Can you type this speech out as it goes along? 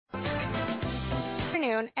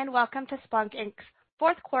afternoon, and welcome to Splunk Inc.'s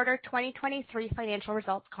fourth quarter 2023 financial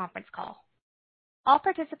results conference call. All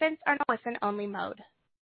participants are in a listen-only mode.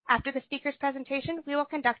 After the speaker's presentation, we will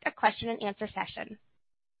conduct a question-and-answer session.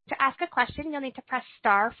 To ask a question, you'll need to press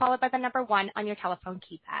star followed by the number 1 on your telephone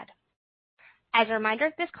keypad. As a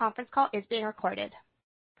reminder, this conference call is being recorded.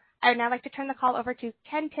 I would now like to turn the call over to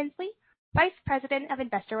Ken Tinsley, Vice President of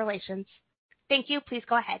Investor Relations. Thank you. Please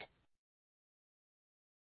go ahead.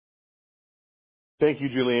 Thank you,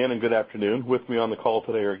 Julianne, and good afternoon. With me on the call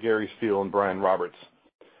today are Gary Steele and Brian Roberts.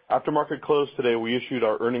 After market close today, we issued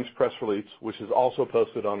our earnings press release, which is also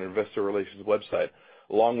posted on our Investor Relations website,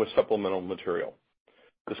 along with supplemental material.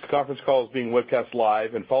 This conference call is being webcast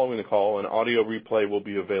live, and following the call, an audio replay will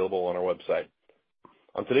be available on our website.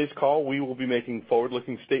 On today's call, we will be making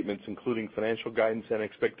forward-looking statements, including financial guidance and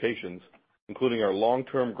expectations, including our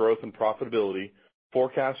long-term growth and profitability,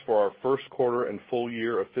 forecast for our first quarter and full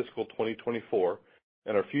year of fiscal 2024,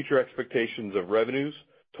 and our future expectations of revenues,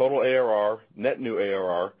 total ARR, net new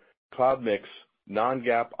ARR, cloud mix,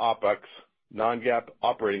 non-GAAP OpEx, non-GAAP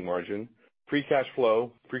operating margin, free cash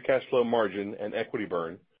flow margin, and equity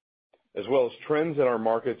burn, as well as trends in our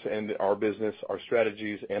markets and our business, our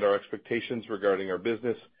strategies, and our expectations regarding our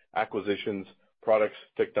business, acquisitions, products,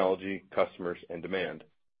 technology, customers, and demand.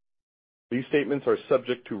 These statements are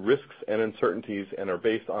subject to risks and uncertainties and are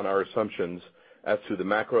based on our assumptions as to the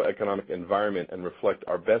macroeconomic environment and reflect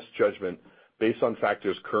our best judgment based on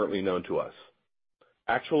factors currently known to us.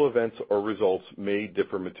 Actual events or results may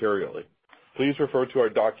differ materially. Please refer to our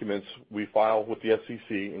documents we file with the SEC,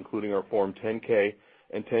 including our Form 10-K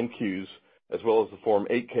and 10-Qs, as well as the Form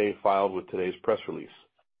 8-K filed with today's press release.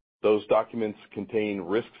 Those documents contain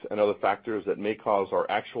risks and other factors that may cause our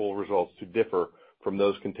actual results to differ from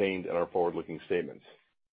those contained in our forward-looking statements.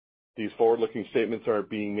 These forward-looking statements are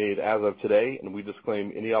being made as of today, and we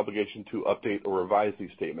disclaim any obligation to update or revise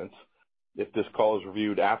these statements. If this call is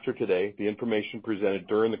reviewed after today, the information presented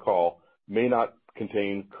during the call may not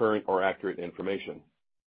contain current or accurate information.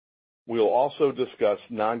 We will also discuss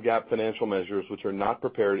non-GAAP financial measures which are not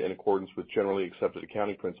prepared in accordance with generally accepted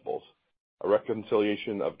accounting principles. A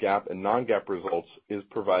reconciliation of GAAP and non-GAAP results is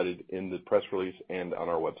provided in the press release and on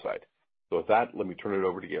our website. So with that, let me turn it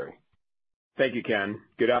over to Gary. Thank you, Ken.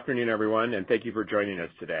 Good afternoon, everyone, and thank you for joining us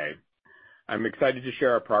today. I'm excited to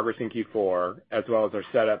share our progress in Q4, as well as our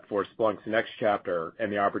setup for Splunk's next chapter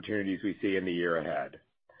and the opportunities we see in the year ahead.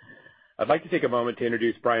 I'd like to take a moment to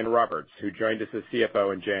introduce Brian Roberts, who joined us as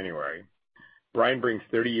CFO in January. Brian brings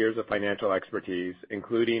 30 years of financial expertise,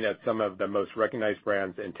 including at some of the most recognized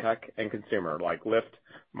brands in tech and consumer like Lyft,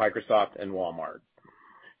 Microsoft, and Walmart.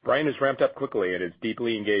 Brian has ramped up quickly and is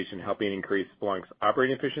deeply engaged in helping increase Splunk's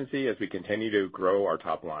operating efficiency as we continue to grow our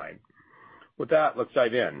top line. With that, let's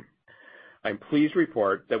dive in. I'm pleased to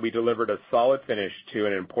report that we delivered a solid finish to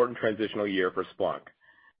an important transitional year for Splunk.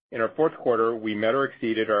 In our fourth quarter, we met or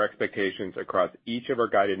exceeded our expectations across each of our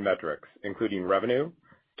guided metrics, including revenue,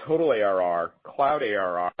 total ARR, cloud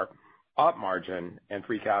ARR, op margin, and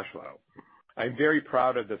free cash flow. I'm very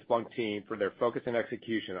proud of the Splunk team for their focus and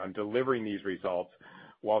execution on delivering these results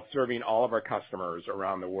while serving all of our customers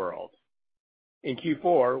around the world. In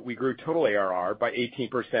Q4, we grew total ARR by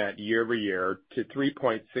 18% year-over-year to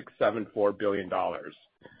 $3.674 billion.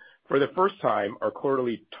 For the first time, our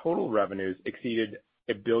quarterly total revenues exceeded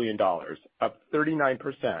 $1 billion, up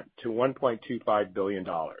 39% to $1.25 billion.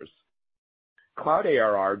 Cloud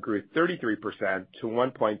ARR grew 33% to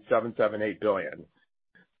 $1.778 billion.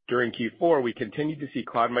 During Q4, we continued to see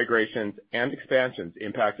cloud migrations and expansions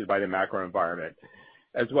impacted by the macro environment,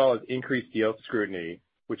 as well as increased deal scrutiny,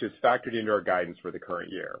 which is factored into our guidance for the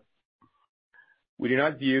current year. We do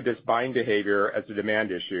not view this buying behavior as a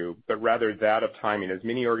demand issue, but rather that of timing, as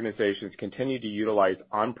many organizations continue to utilize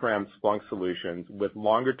on-prem Splunk solutions with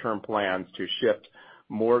longer-term plans to shift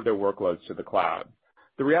more of their workloads to the cloud.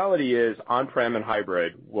 The reality is on-prem and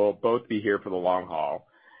hybrid will both be here for the long haul,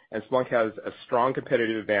 and Splunk has a strong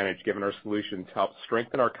competitive advantage given our solutions help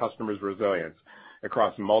strengthen our customers' resilience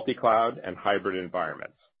across multi-cloud and hybrid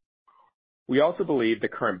environments. We also believe the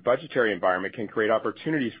current budgetary environment can create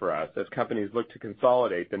opportunities for us as companies look to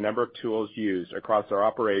consolidate the number of tools used across our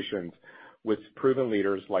operations with proven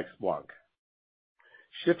leaders like Splunk.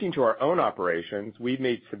 Shifting to our own operations, we've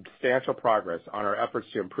made substantial progress on our efforts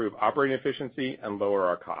to improve operating efficiency and lower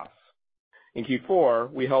our costs. In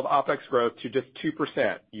Q4, we held OpEx growth to just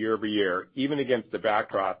 2% year-over-year, even against the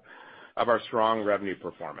backdrop of our strong revenue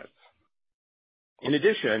performance. In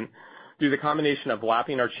addition, through the combination of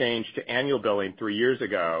lapping our change to annual billing 3 years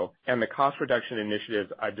ago and the cost reduction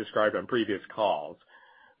initiatives I've described on previous calls,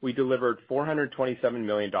 we delivered $427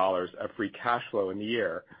 million of free cash flow in the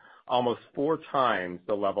year, almost 4 times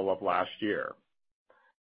the level of last year.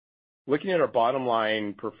 Looking at our bottom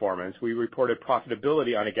line performance, we reported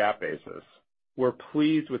profitability on a GAAP basis. We're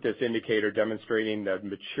pleased with this indicator demonstrating the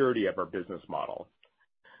maturity of our business model.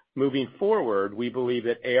 Moving forward, we believe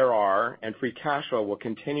that ARR and free cash flow will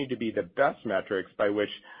continue to be the best metrics by which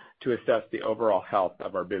to assess the overall health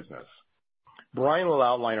of our business. Brian will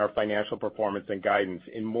outline our financial performance and guidance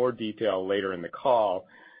in more detail later in the call,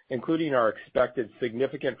 including our expected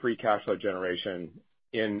significant free cash flow generation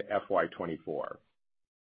in FY 2024.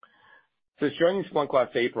 Since joining Splunk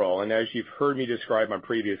last April, and as you've heard me describe on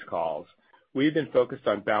previous calls, we've been focused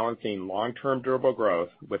on balancing long-term durable growth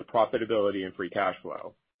with profitability and free cash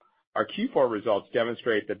flow. Our Q4 results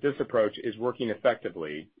demonstrate that this approach is working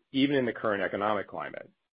effectively, even in the current economic climate.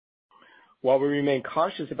 While we remain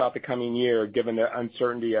cautious about the coming year, given the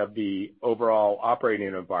uncertainty of the overall operating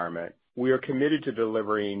environment, we are committed to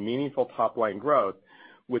delivering meaningful top-line growth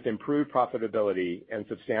with improved profitability and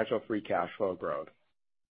substantial free cash flow growth.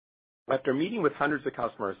 After meeting with hundreds of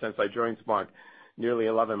customers since I joined Splunk nearly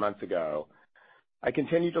 11 months ago, I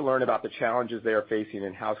continue to learn about the challenges they are facing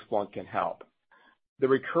and how Splunk can help. The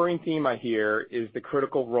recurring theme I hear is the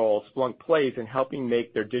critical role Splunk plays in helping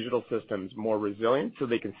make their digital systems more resilient so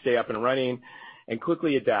they can stay up and running and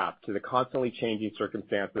quickly adapt to the constantly changing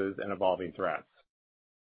circumstances and evolving threats.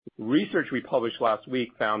 Research we published last week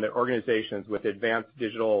found that organizations with advanced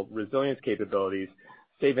digital resilience capabilities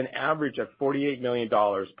save an average of $48 million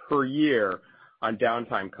per year on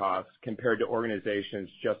downtime costs compared to organizations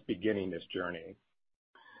just beginning this journey.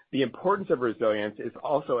 The importance of resilience is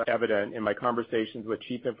also evident in my conversations with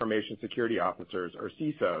Chief Information Security Officers, or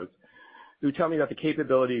CISOs, who tell me that the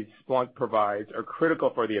capabilities Splunk provides are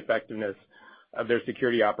critical for the effectiveness of their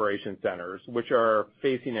security operations centers, which are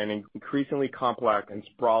facing an increasingly complex and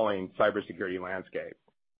sprawling cybersecurity landscape.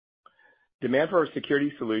 Demand for our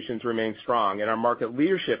security solutions remains strong, and our market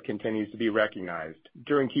leadership continues to be recognized.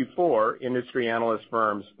 During Q4, industry analyst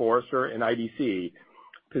firms Forrester and IDC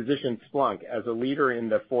positioned Splunk as a leader in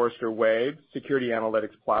the Forrester Wave security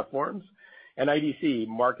analytics platforms and IDC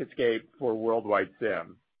MarketScape for Worldwide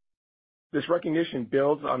SIEM. This recognition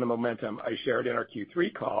builds on the momentum I shared in our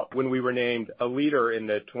Q3 call when we were named a leader in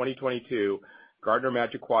the 2022 Gartner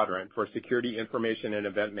Magic Quadrant for Security Information and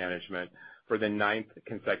Event Management for the 9th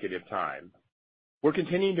consecutive time. We're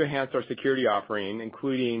continuing to enhance our security offering,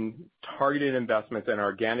 including targeted investments in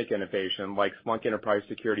organic innovation like Splunk Enterprise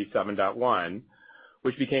Security 7.1,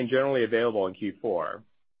 which became generally available in Q4.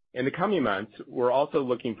 In the coming months, we're also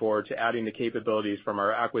looking forward to adding the capabilities from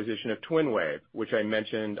our acquisition of TwinWave, which I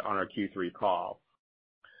mentioned on our Q3 call.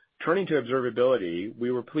 Turning to observability,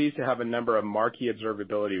 we were pleased to have a number of marquee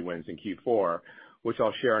observability wins in Q4, which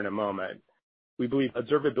I'll share in a moment. We believe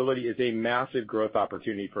observability is a massive growth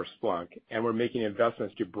opportunity for Splunk, and we're making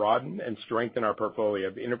investments to broaden and strengthen our portfolio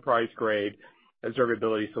of enterprise-grade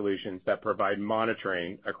observability solutions that provide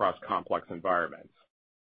monitoring across complex environments.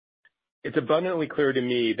 It's abundantly clear to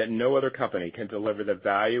me that no other company can deliver the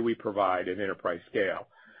value we provide at enterprise scale.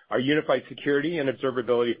 Our unified security and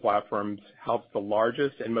observability platforms helps the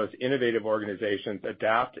largest and most innovative organizations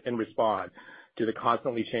adapt and respond to the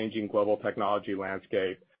constantly changing global technology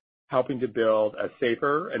landscape, helping to build a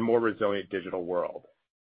safer and more resilient digital world.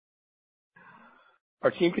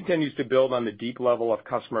 Our team continues to build on the deep level of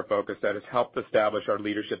customer focus that has helped establish our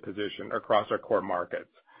leadership position across our core markets.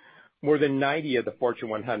 More than 90 of the Fortune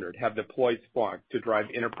 100 have deployed Splunk to drive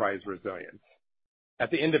enterprise resilience. At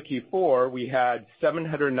the end of Q4, we had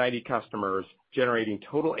 790 customers generating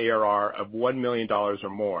total ARR of $1 million or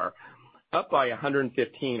more, up by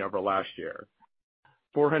 115 over last year.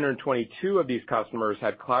 422 of these customers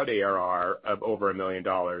had cloud ARR of over $1 million,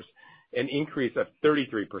 an increase of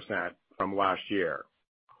 33% from last year.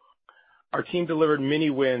 Our team delivered many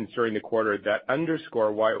wins during the quarter that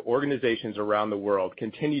underscore why organizations around the world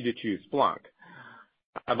continue to choose Splunk.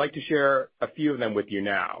 I'd like to share a few of them with you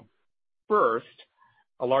now. First,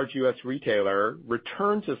 a large U.S. retailer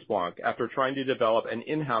returned to Splunk after trying to develop an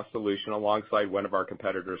in-house solution alongside one of our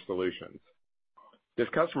competitors' solutions. This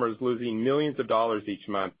customer is losing millions of dollars each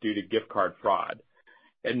month due to gift card fraud,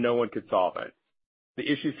 and no one could solve it. The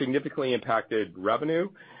issue significantly impacted revenue,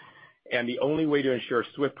 and the only way to ensure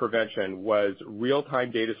swift prevention was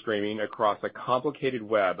real-time data streaming across a complicated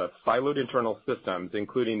web of siloed internal systems,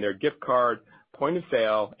 including their gift card,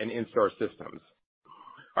 point-of-sale, and in-store systems.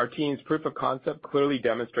 Our team's proof of concept clearly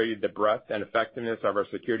demonstrated the breadth and effectiveness of our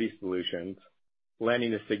security solutions,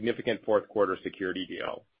 landing a significant fourth quarter security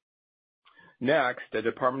deal. Next, the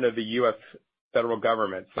Department of the U.S. federal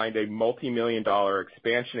government signed a multi-million-dollar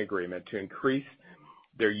expansion agreement to increase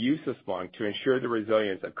their use of Splunk to ensure the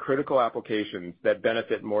resilience of critical applications that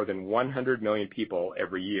benefit more than 100 million people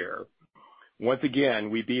every year. Once again,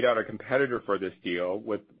 we beat out a competitor for this deal,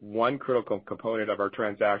 with one critical component of our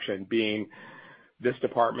transaction being this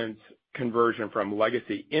department's conversion from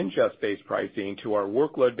legacy ingest-based pricing to our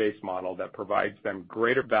workload-based model that provides them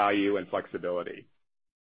greater value and flexibility.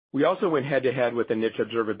 We also went head-to-head with a niche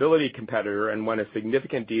observability competitor and won a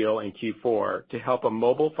significant deal in Q4 to help a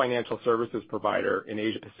mobile financial services provider in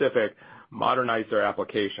Asia Pacific modernize their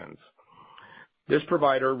applications. This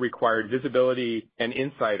provider required visibility and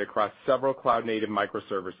insight across several cloud-native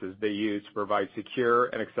microservices they use to provide secure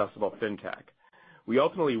and accessible fintech. We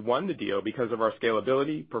ultimately won the deal because of our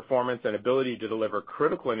scalability, performance, and ability to deliver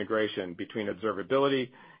critical integration between observability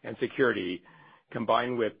and security,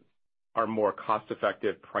 combined with our more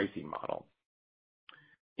cost-effective pricing model.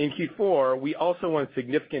 In Q4, we also won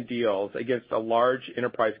significant deals against a large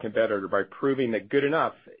enterprise competitor by proving that good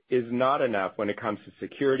enough is not enough when it comes to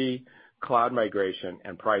security, cloud migration,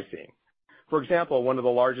 and pricing. For example, one of the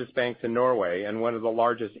largest banks in Norway and one of the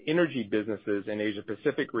largest energy businesses in Asia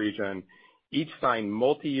Pacific region each signed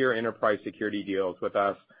multi-year enterprise security deals with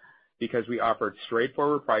us because we offered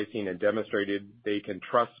straightforward pricing and demonstrated they can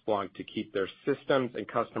trust Splunk to keep their systems and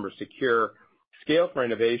customers secure, scale for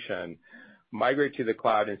innovation, migrate to the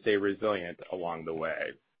cloud, and stay resilient along the way.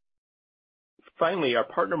 Finally, our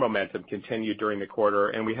partner momentum continued during the quarter,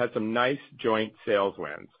 and we had some nice joint sales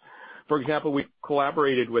wins. For example, we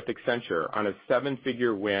collaborated with Accenture on a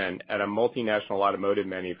 7-figure win at a multinational automotive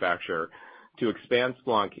manufacturer to expand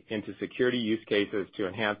Splunk into security use cases to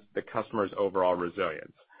enhance the customer's overall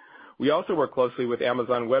resilience. We also work closely with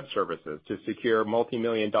Amazon Web Services to secure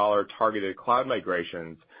multi-million-dollar targeted cloud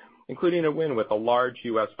migrations, including a win with a large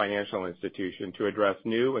U.S. financial institution to address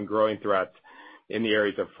new and growing threats in the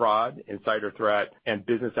areas of fraud, insider threat, and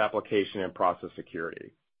business application and process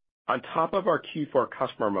security. On top of our Q4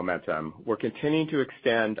 customer momentum, we're continuing to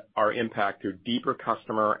extend our impact through deeper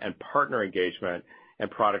customer and partner engagement and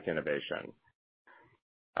product innovation.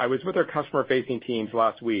 I was with our customer-facing teams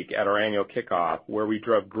last week at our annual kickoff, where we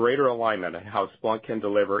drove greater alignment on how Splunk can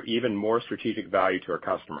deliver even more strategic value to our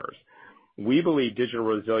customers. We believe digital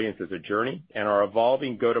resilience is a journey, and our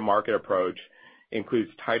evolving go-to-market approach includes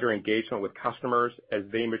tighter engagement with customers as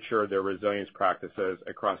they mature their resilience practices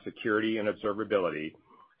across security and observability,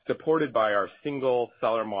 supported by our single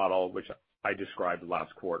seller model, which I described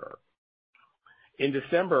last quarter. In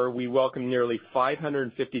December, we welcomed nearly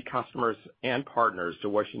 550 customers and partners to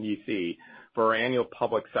Washington, D.C. for our annual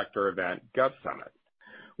public sector event, GovSummit.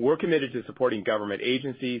 We're committed to supporting government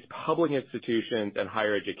agencies, public institutions, and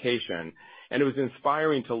higher education, and it was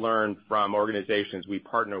inspiring to learn from organizations we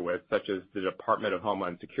partner with, such as the Department of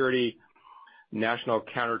Homeland Security, National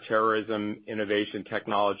Counterterrorism Innovation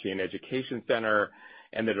Technology and Education Center,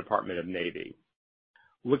 and the Department of Navy.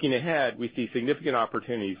 Looking ahead, we see significant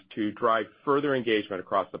opportunities to drive further engagement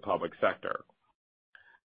across the public sector.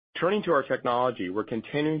 Turning to our technology, we're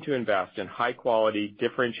continuing to invest in high-quality,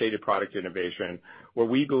 differentiated product innovation where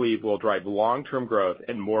we believe will drive long-term growth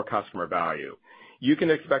and more customer value. You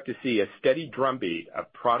can expect to see a steady drumbeat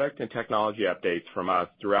of product and technology updates from us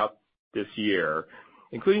throughout this year,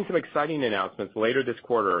 including some exciting announcements later this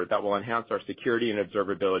quarter that will enhance our security and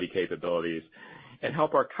observability capabilities and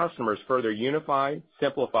help our customers further unify,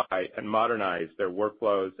 simplify, and modernize their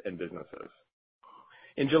workflows and businesses.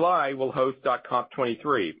 In July, we'll host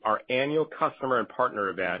 .conf23, our annual customer and partner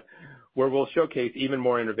event, where we'll showcase even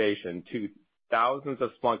more innovation to thousands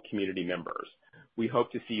of Splunk community members. We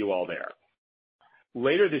hope to see you all there.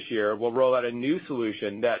 Later this year, we'll roll out a new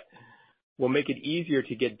solution that will make it easier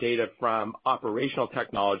to get data from operational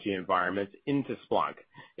technology environments into Splunk,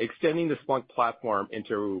 extending the Splunk platform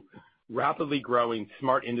into rapidly growing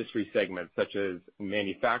smart industry segments such as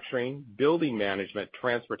manufacturing, building management,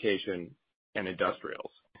 transportation, and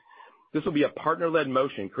industrials. This will be a partner-led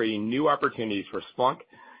motion, creating new opportunities for Splunk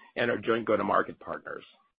and our joint go-to-market partners.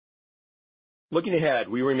 Looking ahead,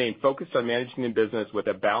 we remain focused on managing the business with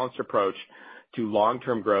a balanced approach to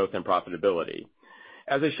long-term growth and profitability.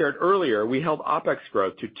 As I shared earlier, we held OpEx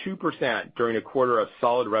growth to 2% during a quarter of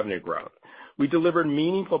solid revenue growth. We delivered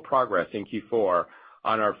meaningful progress in Q4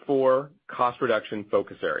 on our 4 cost reduction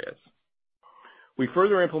focus areas. We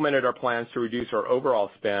further implemented our plans to reduce our overall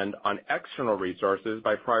spend on external resources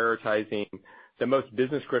by prioritizing the most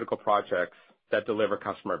business-critical projects that deliver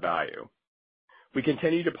customer value. We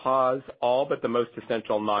continue to pause all but the most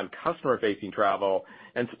essential non-customer-facing travel,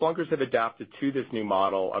 and Splunkers have adapted to this new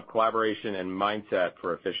model of collaboration and mindset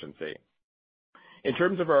for efficiency. In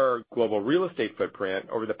terms of our global real estate footprint,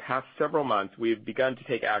 over the past several months, we have begun to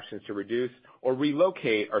take actions to reduce or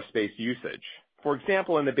relocate our space usage. For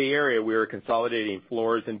example, in the Bay Area, we are consolidating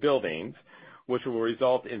floors and buildings, which will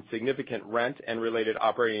result in significant rent and related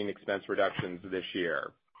operating expense reductions this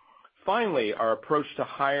year. Finally, our approach to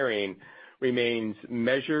hiring remains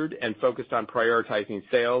measured and focused on prioritizing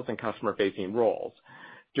sales and customer-facing roles.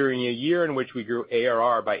 During a year in which we grew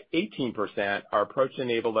ARR by 18%, our approach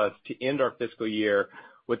enabled us to end our fiscal year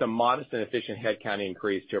with a modest and efficient headcount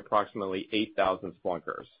increase to approximately 8,000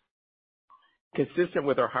 Splunkers. Consistent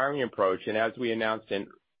with our hiring approach, and as we announced in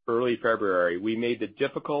early February, we made the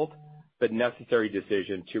difficult but necessary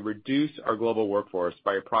decision to reduce our global workforce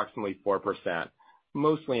by approximately 4%,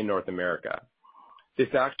 mostly in North America. This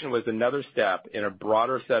action was another step in a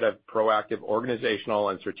broader set of proactive organizational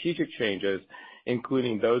and strategic changes,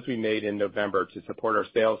 including those we made in November to support our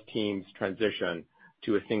sales team's transition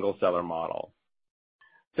to a single seller model.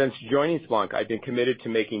 Since joining Splunk, I've been committed to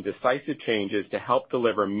making decisive changes to help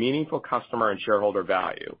deliver meaningful customer and shareholder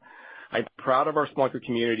value. I'm proud of our Splunker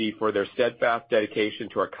community for their steadfast dedication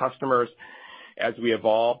to our customers as we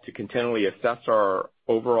evolve to continually assess our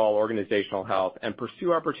overall organizational health and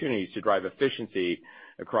pursue opportunities to drive efficiency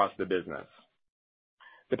across the business.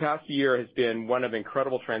 The past year has been one of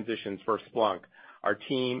incredible transitions for Splunk, our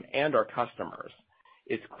team, and our customers.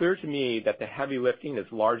 It's clear to me that the heavy lifting is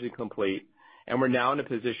largely complete, and we're now in a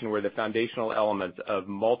position where the foundational elements of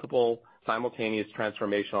multiple simultaneous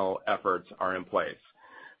transformational efforts are in place.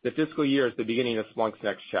 The fiscal year is the beginning of Splunk's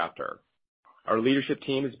next chapter. Our leadership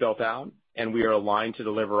team is built out, and we are aligned to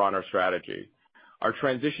deliver on our strategy. Our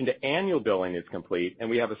transition to annual billing is complete, and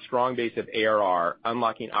we have a strong base of ARR,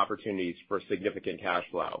 unlocking opportunities for significant cash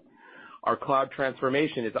flow. Our cloud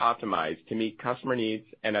transformation is optimized to meet customer needs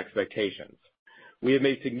and expectations. We have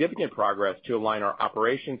made significant progress to align our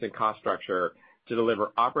operations and cost structure to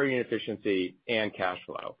deliver operating efficiency and cash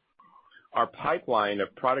flow. Our pipeline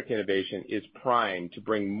of product innovation is primed to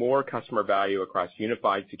bring more customer value across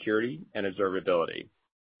unified security and observability.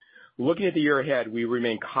 Looking at the year ahead, we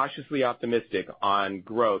remain cautiously optimistic on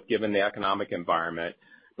growth given the economic environment,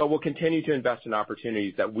 but we'll continue to invest in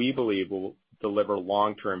opportunities that we believe will deliver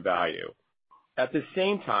long-term value. At the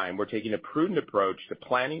same time, we're taking a prudent approach to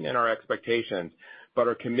planning and our expectations, but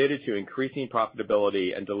are committed to increasing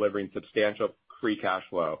profitability and delivering substantial free cash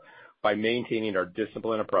flow by maintaining our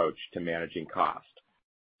disciplined approach to managing cost.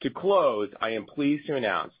 To close, I am pleased to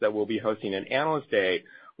announce that we'll be hosting an Analyst Day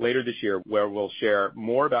later this year where we'll share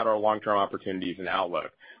more about our long-term opportunities and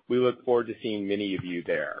outlook. We look forward to seeing many of you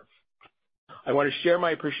there. I want to share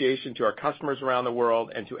my appreciation to our customers around the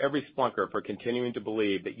world and to every Splunker for continuing to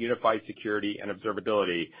believe that unified security and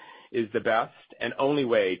observability is the best and only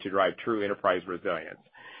way to drive true enterprise resilience.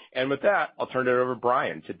 And with that, I'll turn it over to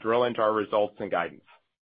Brian to drill into our results and guidance.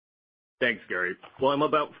 Thanks, Gary. Well, I'm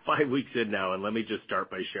about 5 weeks in now, and let me just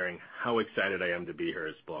start by sharing how excited I am to be here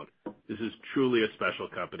at Splunk. This is truly a special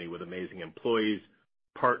company with amazing employees,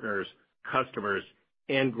 partners, customers,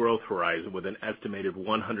 and growth horizon with an estimated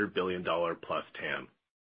 $100 billion plus TAM.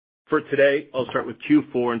 For today, I'll start with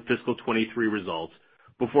Q4 and fiscal 23 results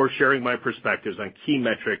before sharing my perspectives on key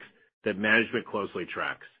metrics that management closely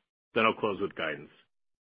tracks. Then I'll close with guidance.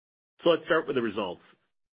 So let's start with the results.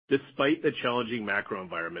 Despite the challenging macro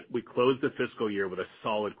environment, we closed the fiscal year with a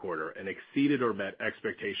solid quarter and exceeded or met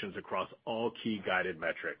expectations across all key guided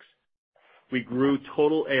metrics. We grew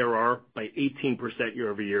total ARR by 18%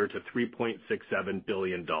 year over year to $3.67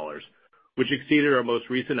 billion, which exceeded our most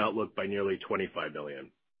recent outlook by nearly $25 million.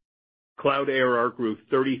 Cloud ARR grew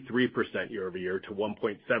 33% year over year to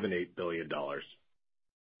 $1.78 billion.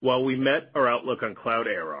 While we met our outlook on cloud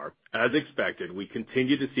ARR, as expected, we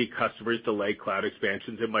continue to see customers delay cloud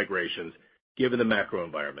expansions and migrations given the macro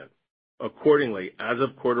environment. Accordingly, as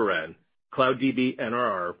of quarter end, Cloud DB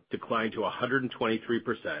NRR declined to 123%,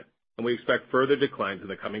 and we expect further declines in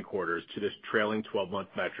the coming quarters to this trailing 12-month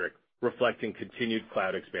metric, reflecting continued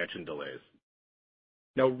cloud expansion delays.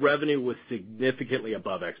 Now, revenue was significantly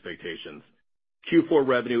above expectations. Q4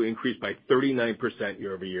 revenue increased by 39%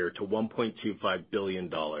 year over year to $1.25 billion.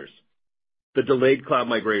 The delayed cloud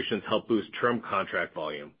migrations helped boost term contract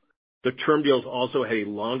volume. The term deals also had a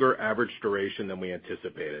longer average duration than we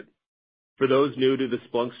anticipated. For those new to the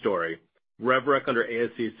Splunk story, RevRec under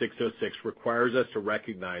ASC 606 requires us to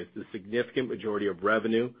recognize the significant majority of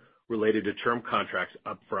revenue related to term contracts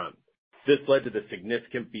upfront. This led to the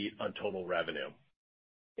significant beat on total revenue.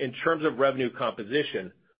 In terms of revenue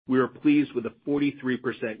composition, we were pleased with a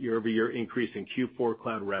 43% year-over-year increase in Q4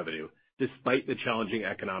 cloud revenue, despite the challenging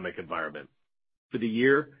economic environment. For the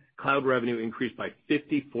year, cloud revenue increased by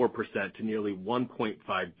 54% to nearly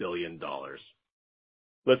 $1.5 billion.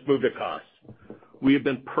 Let's move to costs. We have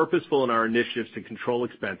been purposeful in our initiatives to control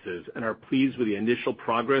expenses and are pleased with the initial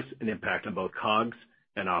progress and impact on both COGS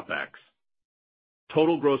and OpEx.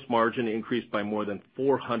 Total gross margin increased by more than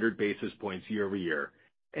 400 basis points year-over-year,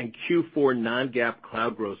 and Q4 non-GAAP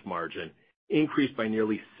cloud gross margin increased by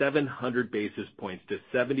nearly 700 basis points to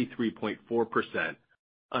 73.4%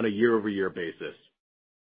 on a year-over-year basis.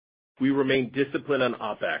 We remain disciplined on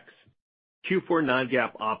OpEx. Q4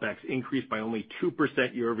 non-GAAP OpEx increased by only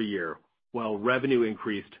 2% year-over-year, while revenue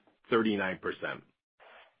increased 39%.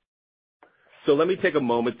 So let me take a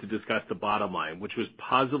moment to discuss the bottom line, which was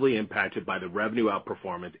positively impacted by the revenue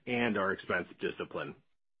outperformance and our expense discipline.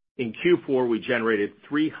 In Q4, we generated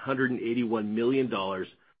 $381 million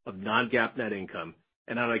of non-GAAP net income,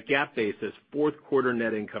 and on a GAAP basis, fourth quarter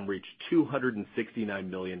net income reached $269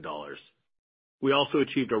 million. We also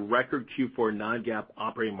achieved a record Q4 non-GAAP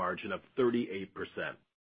operating margin of 38%.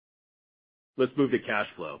 Let's move to cash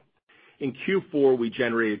flow. In Q4, we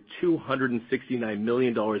generated $269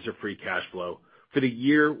 million of free cash flow. For the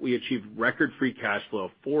year, we achieved record free cash flow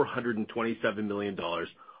of $427 million,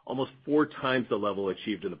 almost 4 times the level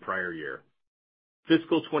achieved in the prior year.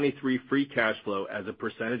 Fiscal 23 free cash flow as a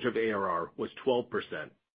percentage of ARR was 12%,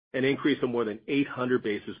 an increase of more than 800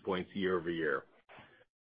 basis points year-over-year.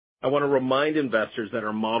 I want to remind investors that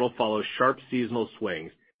our model follows sharp seasonal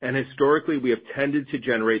swings, and historically, we have tended to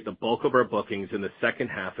generate the bulk of our bookings in the second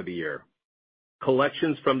half of the year.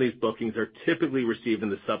 Collections from these bookings are typically received in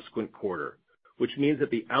the subsequent quarter, which means that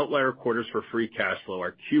the outlier quarters for free cash flow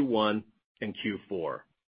are Q1 and Q4.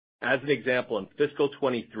 As an example, in fiscal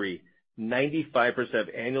 23, 95% of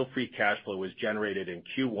annual free cash flow was generated in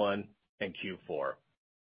Q1 and Q4.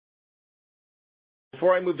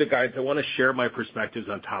 Before I move to guidance, I want to share my perspectives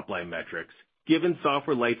on top-line metrics. Given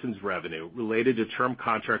software license revenue related to term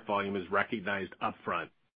contract volume is recognized upfront,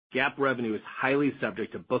 GAAP revenue is highly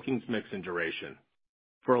subject to bookings mix and duration.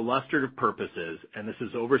 For illustrative purposes, and this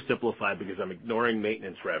is oversimplified because I'm ignoring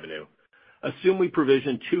maintenance revenue, assume we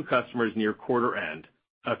provision 2 customers near quarter end,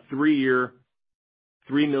 a 3-year,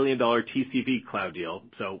 $3 million TCV cloud deal,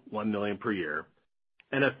 so $1 million per year,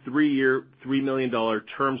 and a 3-year, $3 million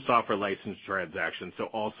term software license transaction, so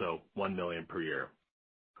also $1 million per year.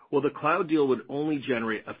 Well, the cloud deal would only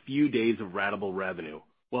generate a few days of ratable revenue,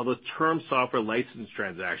 while the term software license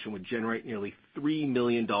transaction would generate nearly $3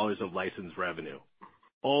 million of license revenue.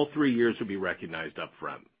 All 3 years would be recognized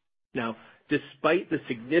upfront. Now, despite the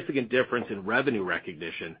significant difference in revenue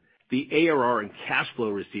recognition, the ARR and cash flow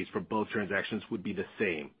receipts for both transactions would be the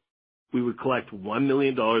same. We would collect $1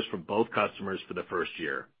 million from both customers for the first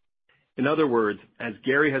year. In other words, as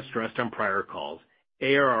Gary has stressed on prior calls,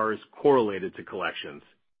 ARR is correlated to collections.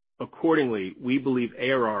 Accordingly, we believe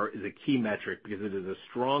ARR is a key metric because it is a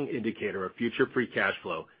strong indicator of future free cash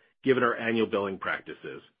flow given our annual billing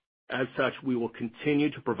practices. As such, we will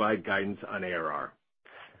continue to provide guidance on ARR.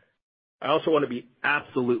 I also want to be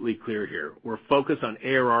absolutely clear here. We're focused on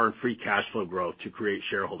ARR and free cash flow growth to create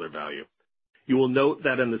shareholder value. You will note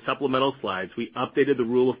that in the supplemental slides, we updated the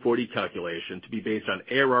Rule of 40 calculation to be based on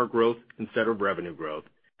ARR growth instead of revenue growth,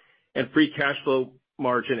 and free cash flow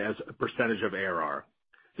margin as a percentage of ARR.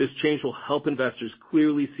 This change will help investors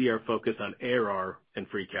clearly see our focus on ARR and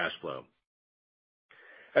free cash flow.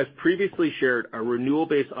 As previously shared, our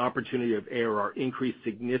renewal-based opportunity of ARR increased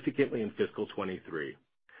significantly in fiscal 23.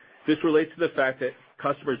 This relates to the fact that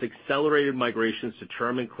customers accelerated migrations to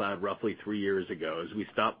term and cloud roughly 3 years ago as we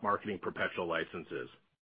stopped marketing perpetual licenses.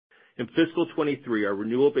 In fiscal 23, our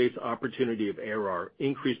renewal-based opportunity of ARR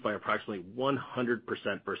increased by approximately 100%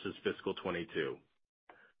 versus fiscal 22.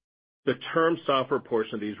 The term software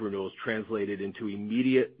portion of these renewals translated into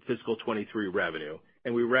immediate fiscal 23 revenue,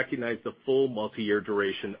 and we recognize the full multi-year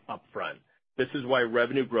duration upfront. This is why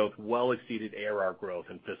revenue growth well exceeded ARR growth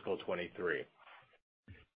in fiscal 23.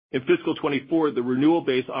 In fiscal 24, the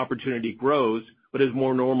renewal-based opportunity grows, but is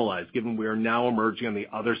more normalized given we are now emerging on the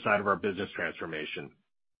other side of our business transformation.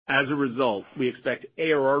 As a result, we expect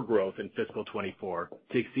ARR growth in fiscal 24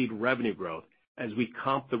 to exceed revenue growth as we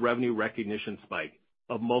comp the revenue recognition spike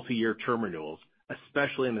of multi-year term renewals,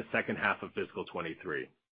 especially in the second half of fiscal 23.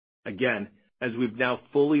 Again, as we've now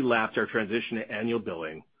fully lapped our transition to annual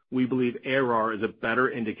billing, we believe ARR is a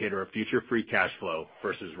better indicator of future free cash flow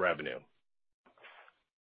versus revenue.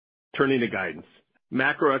 Turning to guidance.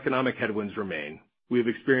 Macroeconomic headwinds remain. We have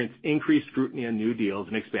experienced increased scrutiny on new deals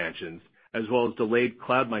and expansions, as well as delayed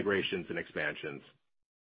cloud migrations and expansions.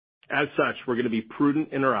 As such, we're going to be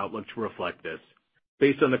prudent in our outlook to reflect this.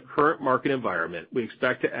 Based on the current market environment, we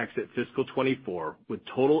expect to exit fiscal 24 with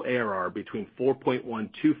total ARR between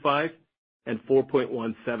 $4.125 and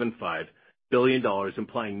 $4.175 billion,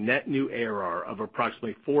 implying net new ARR of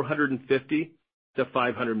approximately $450 to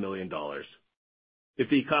 $500 million. If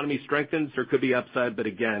the economy strengthens, there could be upside, but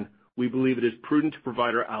again, we believe it is prudent to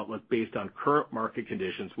provide our outlook based on current market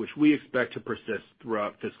conditions, which we expect to persist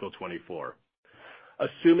throughout fiscal 24.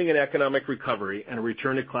 Assuming an economic recovery and a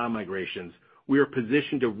return to cloud migrations, we are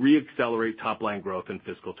positioned to re-accelerate top-line growth in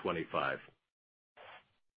fiscal 25.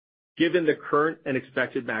 Given the current and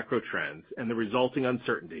expected macro trends and the resulting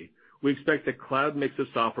uncertainty, we expect the cloud mix of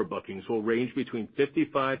software bookings will range between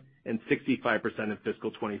 55 and 65% in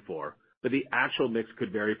fiscal 24, but the actual mix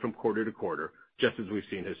could vary from quarter to quarter, just as we've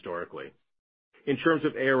seen historically. In terms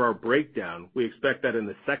of ARR breakdown, we expect that in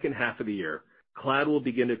the second half of the year, cloud will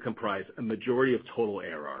begin to comprise a majority of total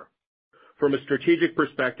ARR. From a strategic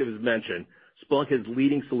perspective, as mentioned, Splunk has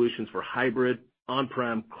leading solutions for hybrid,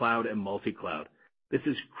 on-prem, cloud, and multi-cloud. This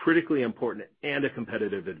is critically important and a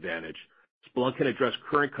competitive advantage. Splunk can address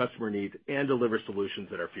current customer needs and deliver solutions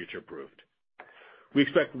that are future-proofed. We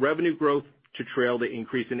expect revenue growth to trail the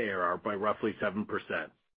increase in ARR by roughly 7%.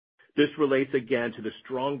 This relates again to the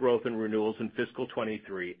strong growth in renewals in fiscal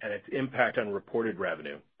 23 and its impact on reported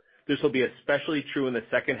revenue. This will be especially true in the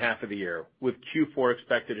second half of the year, with Q4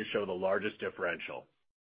 expected to show the largest differential.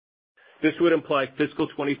 This would imply fiscal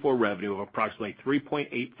 24 revenue of approximately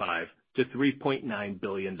 $3.85 to $3.9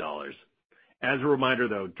 billion. As a reminder,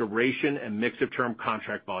 though, duration and mix of term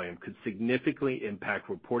contract volume could significantly impact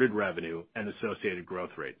reported revenue and associated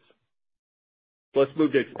growth rates. Let's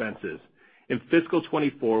move to expenses. In fiscal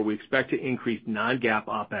 24, we expect to increase non-GAAP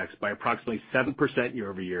OpEx by approximately 7%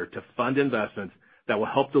 year-over-year to fund investments that will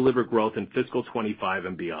help deliver growth in fiscal 25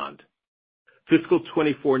 and beyond. Fiscal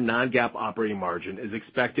 24 non-GAAP operating margin is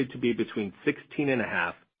expected to be between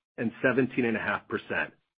 16.5% and 17.5%,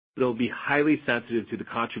 but it will be highly sensitive to the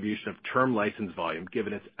contribution of term license volume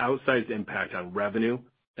given its outsized impact on revenue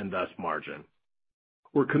and thus margin.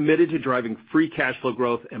 We're committed to driving free cash flow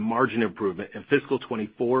growth and margin improvement in fiscal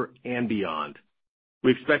 24 and beyond.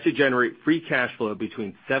 We expect to generate free cash flow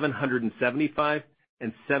between $775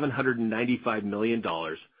 and $795 million,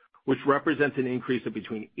 which represents an increase of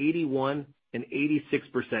between 81 and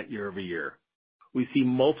 86% year-over-year. We see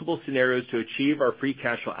multiple scenarios to achieve our free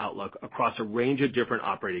cash flow outlook across a range of different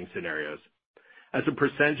operating scenarios. As a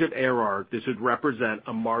percentage of ARR, this would represent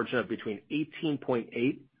a margin of between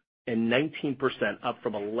 18.8 and 19%, up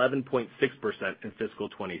from 11.6% in fiscal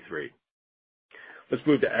 23. Let's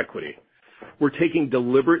move to equity. We're taking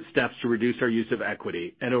deliberate steps to reduce our use of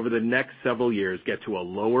equity and over the next several years get to a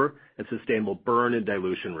lower and sustainable burn and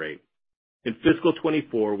dilution rate. In fiscal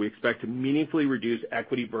 24, we expect to meaningfully reduce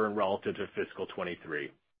equity burn relative to fiscal 23.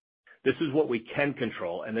 This is what we can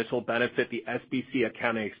control, and this will benefit the SBC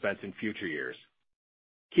accounting expense in future years.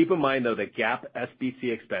 Keep in mind, though, that GAAP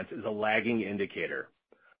SBC expense is a lagging indicator.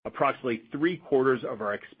 Approximately 3/4 of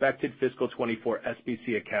our expected fiscal 24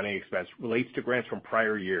 SBC accounting expense relates to grants from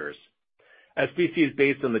prior years. SBC is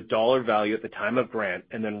based on the dollar value at the time of grant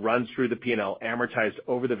and then runs through the P&L amortized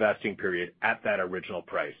over the vesting period at that original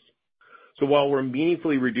price. So while we're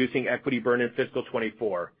meaningfully reducing equity burn in fiscal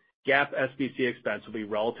 24, GAAP SBC expense will be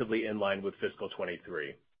relatively in line with fiscal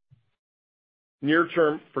 23. Near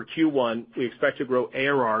term, for Q1, we expect to grow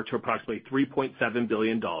ARR to approximately $3.7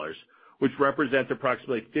 billion, which represents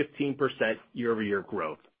approximately 15% year-over-year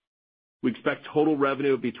growth. We expect total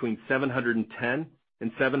revenue of between $710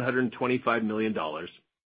 and $725 million.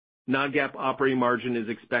 Non-GAAP operating margin is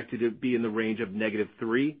expected to be in the range of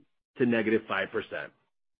 -3% to -5%.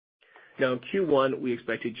 Now, in Q1, we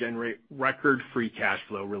expect to generate record free cash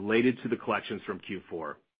flow related to the collections from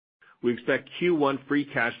Q4. We expect Q1 free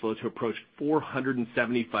cash flow to approach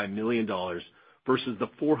 $475 million versus the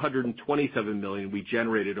 $427 million we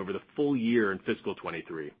generated over the full year in fiscal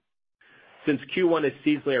 23. Since Q1 is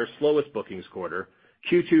seasonally our slowest bookings quarter,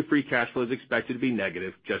 Q2 free cash flow is expected to be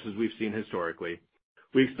negative, just as we've seen historically.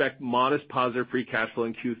 We expect modest positive free cash flow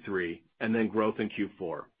in Q3 and then growth in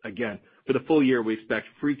Q4. Again, for the full year, we expect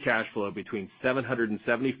free cash flow between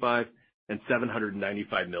 $775 and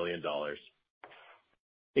 $795 million.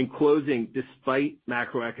 In closing, despite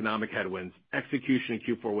macroeconomic headwinds, execution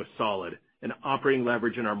in Q4 was solid, and operating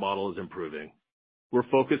leverage in our model is improving. We're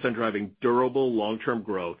focused on driving durable long-term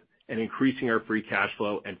growth and increasing our free cash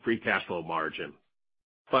flow and free cash flow margin.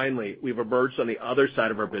 Finally, we've emerged on the other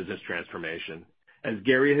side of our business transformation. As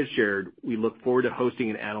Gary has shared, we look forward to hosting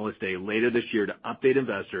an Analyst Day later this year to update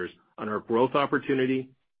investors on our growth opportunity,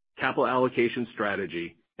 capital allocation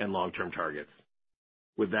strategy, and long-term targets.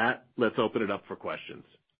 With that, let's open it up for questions.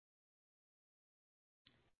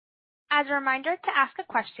 As a reminder, to ask a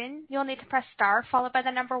question, you'll need to press star followed by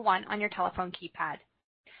the number 1 on your telephone keypad.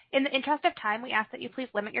 In the interest of time, we ask that you please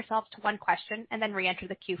limit yourselves to one question and then re-enter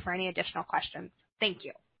the queue for any additional questions. Thank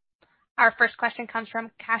you. Our first question comes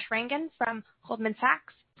from Kash Rangan from Goldman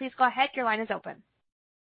Sachs. Please go ahead. Your line is open.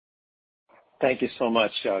 Thank you so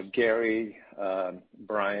much, Gary,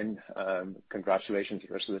 Brian. Congratulations to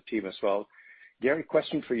the rest of the team as well. Gary,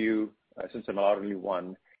 question for you, since I'm allowed only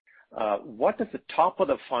one. What does the top of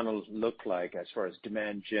the funnel look like as far as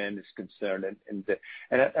demand gen is concerned? And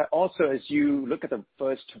also, as you look at the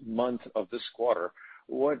first month of this quarter,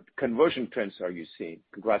 what conversion trends are you seeing?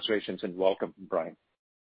 Congratulations and welcome, Brian.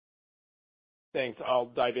 Thanks. I'll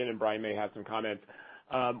dive in, and Brian may have some comments.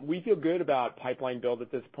 We feel good about pipeline build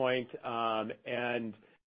at this point. And,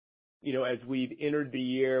 as we've entered the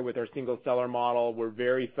year with our single seller model, we're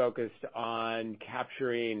very focused on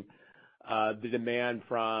capturing the demand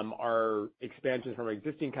from our expansions from our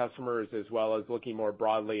existing customers, as well as looking more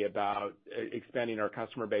broadly about expanding our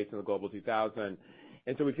customer base in the Global 2000.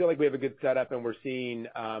 And so we feel like we have a good setup, and we're seeing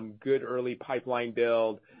good early pipeline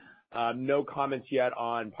build. No comments yet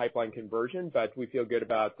on pipeline conversion, but we feel good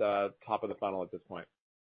about the top of the funnel at this point.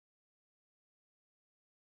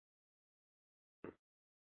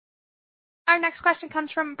 Our next question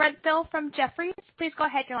comes from Brent Thill from Jefferies. Please go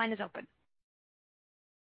ahead. Your line is open.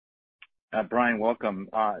 Brian, welcome.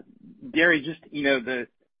 Gary, just, the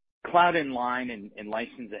Cloud Inline and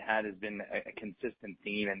License Ahead has been a consistent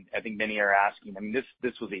theme, and I think many are asking.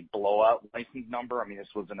 This was a blowout license number. This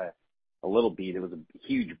wasn't a little beat. It was a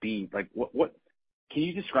huge beat. Like, what can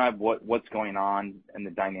you describe what's going on and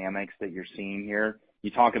the dynamics that you're seeing here?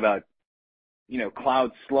 You talk about,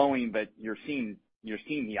 cloud slowing, but you're seeing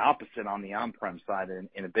the opposite on the on-prem side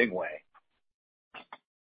in a big way.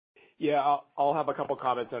 Yeah, I'll have a couple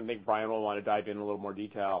comments, and I think Brian will want to dive in a little more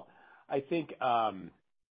detail. I think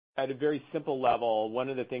at a very simple level, one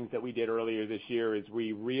of the things that we did earlier this year is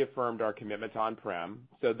we reaffirmed our commitment to on-prem.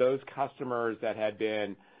 So those customers that had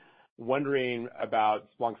been wondering about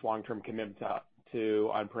Splunk's long-term commitment to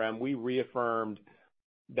on-prem, we reaffirmed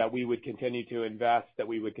that we would continue to invest, that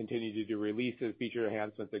we would continue to do releases, feature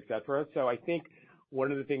enhancements, et cetera. So I think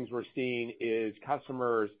one of the things we're seeing is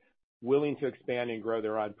customers willing to expand and grow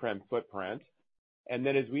their on-prem footprint. And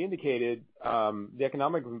then, as we indicated, the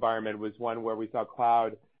economic environment was one where we saw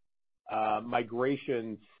cloud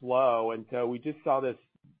migration slow, and so we just saw this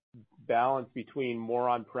balance between more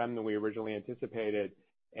on-prem than we originally anticipated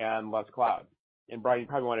and less cloud. And Brian, you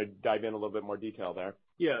probably want to dive in a little bit more detail there.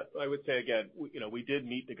 Yeah, I would say again, we did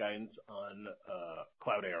meet the guidance on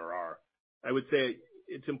cloud ARR. I would say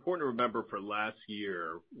it's important to remember for last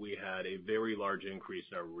year, we had a very large increase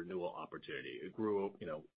in our renewal opportunity. It grew,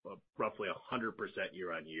 roughly 100%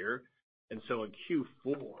 year on year. And so in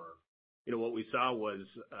Q4, what we saw was,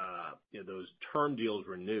 those term deals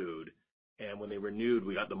renewed. And when they renewed,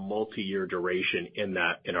 we got the multi-year duration in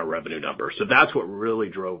our revenue number. So that's what really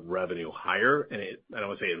drove revenue higher. And I don't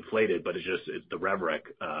want to say inflated, but it's the rev rec.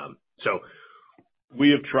 So we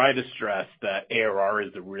have tried to stress that ARR is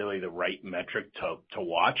really the right metric to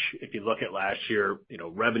watch. If you look at last year,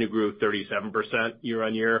 revenue grew 37% year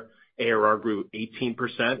on year. ARR grew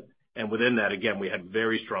 18%. And within that, again, we had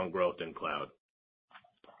very strong growth in cloud.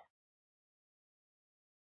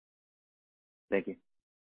 Thank you.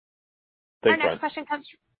 Thanks,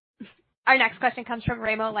 Our next question comes from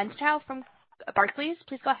Raimo Lenschow from Barclays.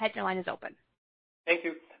 Please go ahead. Your line is open. Thank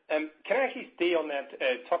you. Can I actually stay on that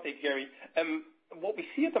topic, Gary? What we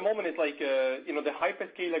see at the moment is the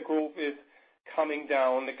hyperscaler growth is coming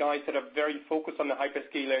down. The guys that are very focused on the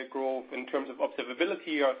hyperscaler growth in terms of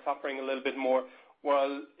observability are suffering a little bit more,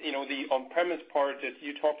 while, the on-premise part that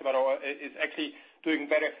you talked about is actually doing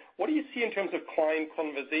better. What do you see in terms of client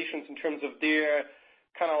conversations, in terms of their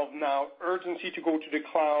kind of now urgency to go to the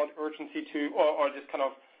cloud, urgency to, or just kind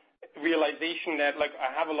of realization that,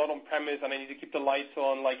 I have a lot on premise and I need to keep the lights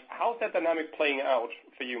on? How's that dynamic playing out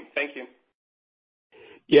for you? Thank you.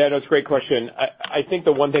 Yeah, no, it's a great question. I think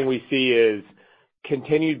the one thing we see is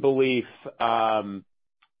continued belief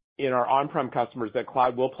in our on-prem customers that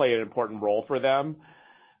cloud will play an important role for them.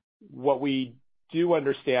 What we do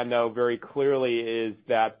understand, though, very clearly is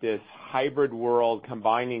that this hybrid world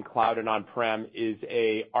combining cloud and on-prem is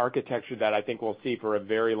a architecture that I think we'll see for a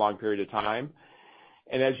very long period of time.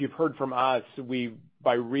 And as you've heard from us,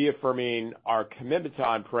 by reaffirming our commitment to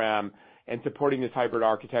on-prem and supporting this hybrid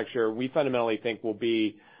architecture, we fundamentally think will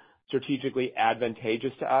be strategically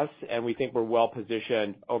advantageous to us, and we think we're well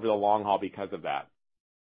positioned over the long haul because of that.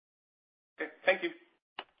 Okay, thank you.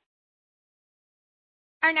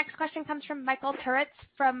 Our next question comes from Michael Turits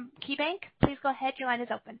from KeyBanc. Please go ahead. Your line is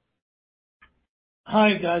open.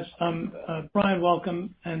 Hi, guys. Brian,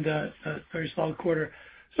 welcome, and a very solid quarter.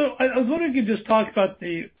 So I was wondering if you could just talk about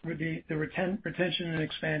the retention and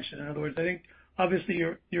expansion. In other words, I think Obviously,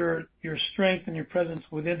 your strength and your presence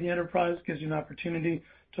within the enterprise gives you an opportunity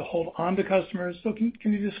to hold on to customers. So can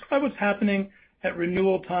you describe what's happening at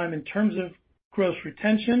renewal time in terms of gross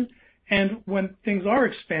retention? And when things are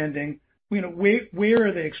expanding, where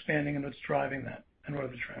are they expanding and what's driving that, and what are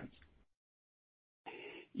the trends?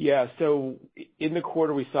 Yeah. So in the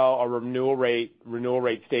quarter, we saw our renewal rate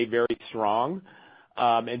stay very strong.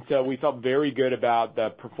 And so we felt very good about the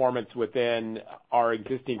performance within our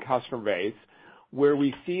existing customer base. Where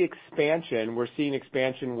we see expansion, we're seeing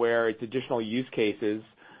expansion where it's additional use cases,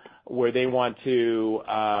 where they want to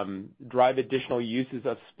drive additional uses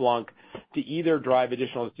of Splunk to either drive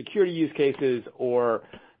additional security use cases or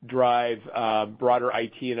drive broader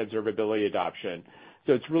IT and observability adoption.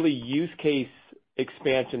 So it's really use case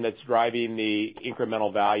expansion that's driving the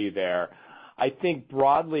incremental value there. I think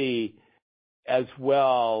broadly as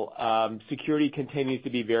well, security continues to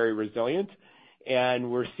be very resilient,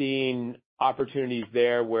 and we're seeing opportunities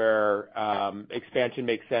there where expansion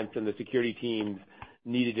makes sense and the security teams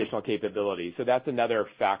need additional capabilities. So that's another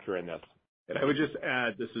factor in this. And I would just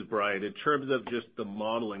add, this is Brian, in terms of just the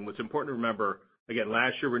modeling, what's important to remember, again,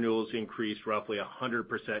 last year renewals increased roughly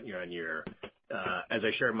 100% year on year. As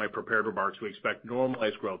I shared in my prepared remarks, we expect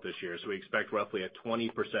normalized growth this year, so we expect roughly a 20%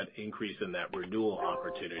 increase in that renewal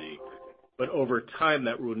opportunity. But over time,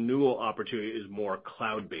 that renewal opportunity is more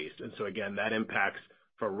cloud-based. And so again, that impacts,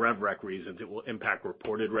 for rev rec reasons, it will impact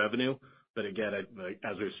reported revenue. But again,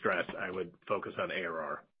 as we've stressed, I would focus on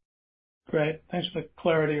ARR. Great. Thanks for the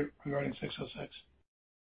clarity regarding 606.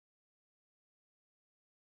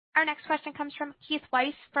 Our next question comes from Keith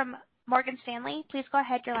Weiss from Morgan Stanley. Please go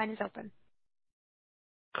ahead. Your line is open.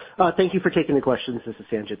 Thank you for taking the questions. This is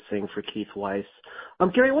Sanjit Singh for Keith Weiss.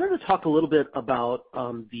 Gary, I wanted to talk a little bit about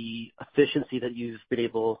the efficiency that the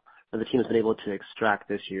team has been able to extract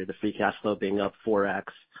this year, the free cash flow being up 4x,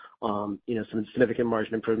 some significant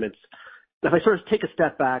margin improvements. If I sort of take a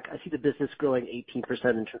step back, I see the business growing 18%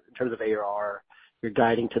 in terms of ARR. You're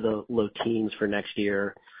guiding to the low teens for next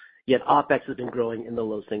year, yet OpEx has been growing in the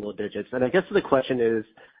low single digits. And I guess the question is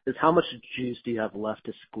how much juice do you have left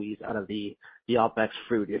to squeeze out of the OpEx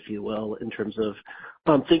fruit, if you will, in terms of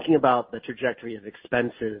thinking about the trajectory of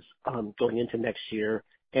expenses going into next year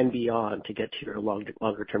and beyond to get to your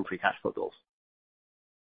longer-term free cash flow goals?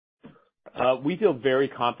 We feel very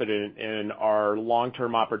confident in our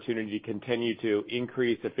long-term opportunity to continue to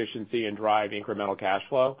increase efficiency and drive incremental cash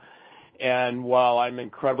flow. And while I'm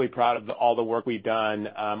incredibly proud of all the work we've done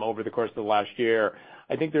over the course of the last year,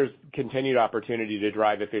 I think there's continued opportunity to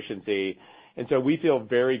drive efficiency. And so we feel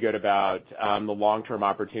very good about the long-term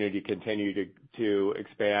opportunity to continue to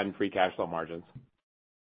expand free cash flow margins.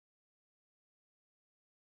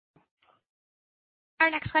 Our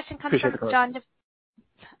next question comes from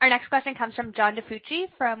John DiFucci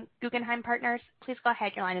from Guggenheim Partners. Please go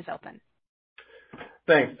ahead. Your line is open.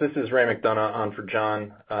 Thanks. This is Ray McDonough on for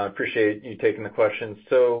John. Appreciate you taking the questions.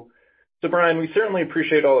 So Brian, we certainly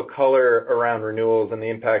appreciate all the color around renewals and the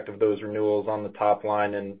impact of those renewals on the top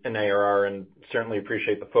line and ARR, and certainly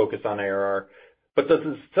appreciate the focus on ARR. But does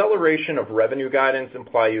the acceleration of revenue guidance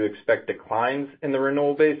imply you expect declines in the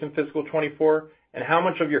renewal base in fiscal 24? And how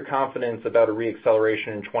much of your confidence about a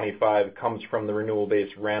re-acceleration in 25 comes from the renewal base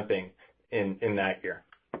ramping in that year?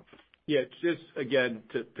 Yeah, just again,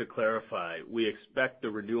 to clarify, we expect the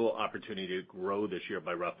renewal opportunity to grow this year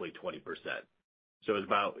by roughly 20%. So it's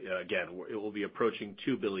about, again, it will be approaching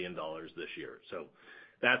 $2 billion this year. So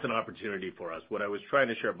that's an opportunity for us. What I was trying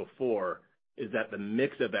to share before is that the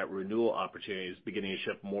mix of that renewal opportunity is beginning to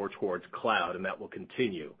shift more towards cloud, and that will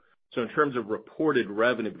continue. So in terms of reported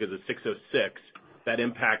revenue, because of 606, that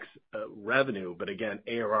impacts revenue. But again,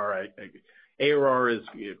 ARR is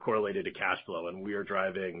correlated to cash flow, and we are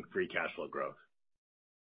driving free cash flow growth.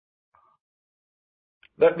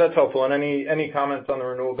 That's helpful. And any comments on the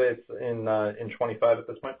renewal base in 25 at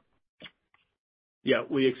this point? Yeah,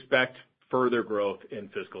 we expect further growth in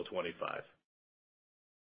fiscal 25.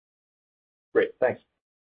 Great. Thanks.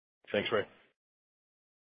 Thanks, Ray.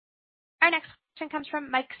 Our next question comes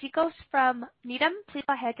from Mike Cikos from Needham. Please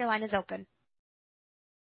go ahead. Your line is open.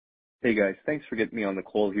 Hey, guys. Thanks for getting me on the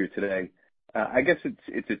call here today. I guess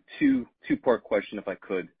it's a two-part question, if I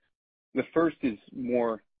could. The first is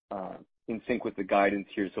more in sync with the guidance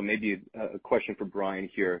here, so maybe a question for Brian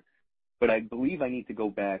here. But I believe I need to go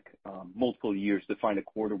back multiple years to find a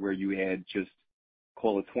quarter where you had just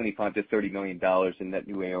call it $25 to $30 million in net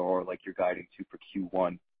new ARR like you're guiding to for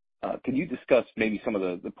Q1. Can you discuss maybe some of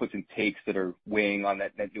the puts and takes that are weighing on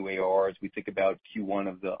that net new ARR as we think about Q1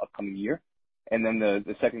 of the upcoming year? And then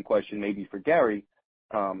the second question, maybe for Gary,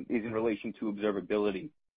 is in relation to observability.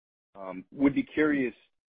 Would be curious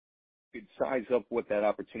could size up what that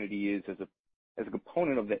opportunity is as a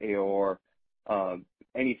component of the ARR,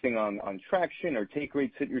 anything on traction or take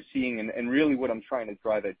rates that you're seeing, and really what I'm trying to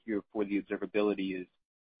drive at here for the observability is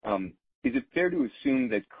it fair to assume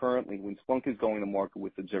that currently when Splunk is going to market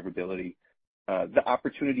with observability, the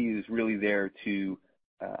opportunity is really there to,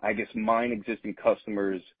 I guess, mine existing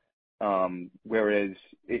customers, whereas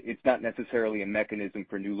it's not necessarily a mechanism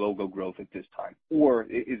for new logo growth at this time? Or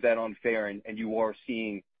is that unfair and you are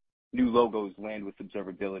seeing new logos land with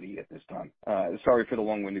observability at this time? Sorry for the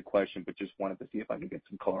long-winded question, but just wanted to see if I could get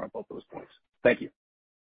some color on both those points. Thank you.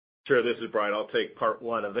 Sure. This is Brian. I'll take part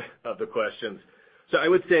one of the questions. So I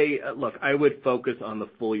would say, look, I would focus on the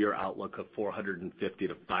full year outlook of $450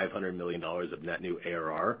 to $500 million of net new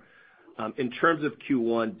ARR. In terms of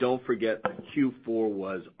Q1, don't forget that Q4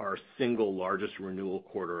 was our single largest renewal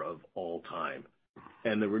quarter of all time.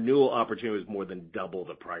 And the renewal opportunity was more than double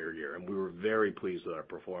the prior year, and we were very pleased with our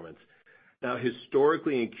performance. Now,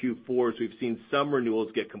 historically in Q4s, we've seen some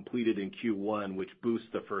renewals get completed in Q1, which boosts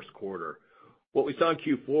the first quarter. What we saw in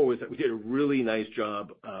Q4 was that we did a really nice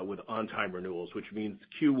job with on-time renewals, which means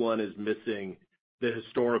Q1 is missing the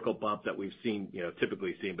historical bump that we've seen,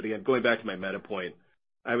 typically seen. But again, going back to my meta point,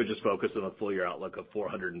 I would just focus on a full year outlook of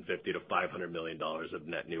 $450 to $500 million of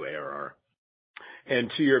net new ARR.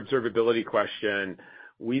 And to your observability question,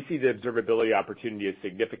 we see the observability opportunity as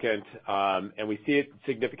significant, and we see it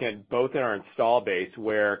significant both in our install base,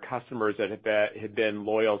 where customers that have been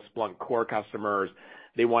loyal Splunk core customers,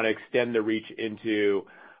 they want to extend the reach into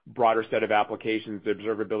broader set of applications. The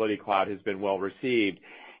Observability Cloud has been well received.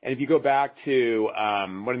 And if you go back to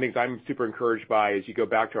one of the things I'm super encouraged by is you go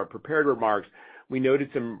back to our prepared remarks, we noted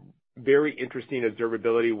some very interesting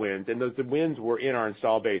observability wins, and those wins were in our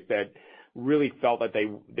install base that really felt that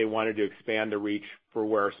they wanted to expand the reach for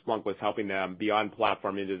where Splunk was helping them beyond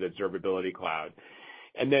platform into the Observability Cloud.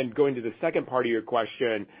 And then going to the second part of your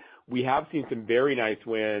question, we have seen some very nice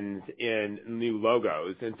wins in new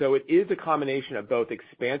logos. And so it is a combination of both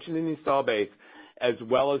expansion in the install base as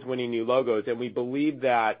well as winning new logos. And we believe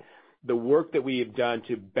that the work that we have done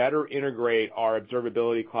to better integrate our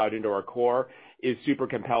Observability Cloud into our core is super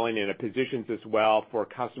compelling, and it positions us well for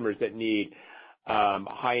customers that need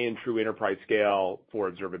high-end true enterprise scale for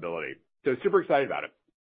observability. So super excited about it.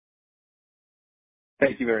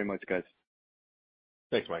 Thank you very much, guys.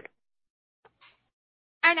 Thanks, Mike.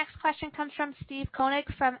 Our next question comes from Steve Koenig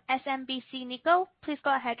from SMBC Nikko. Please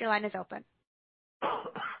go ahead. Your line is open.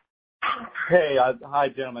 Hey, hi,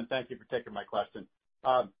 gentlemen. Thank you for taking my question.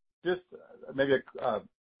 Just maybe a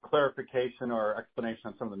clarification or explanation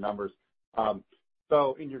on some of the numbers.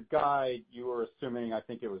 So in your guide, you were assuming, I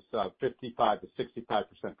think it was 55 to 65%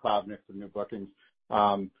 cloud mix of new bookings.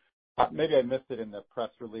 Maybe I missed it in the press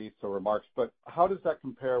release or remarks, but how does that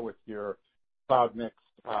compare with your cloud mix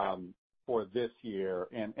for this year?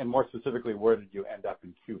 And more specifically, where did you end up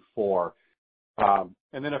in Q4?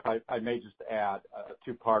 And then if I may just add a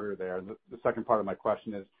two-parter there. The second part of my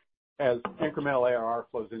question is, as incremental ARR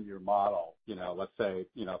flows into your model, let's say,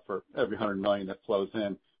 for every $100 million that flows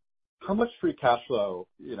in, how much free cash flow,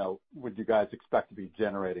 would you guys expect to be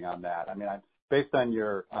generating on that? I mean, based on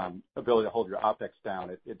your ability to hold your OpEx down,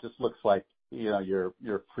 it just looks like, your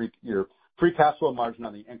free cash flow margin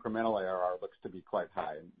on the incremental ARR looks to be quite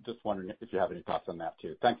high. And just wondering if you have any thoughts on that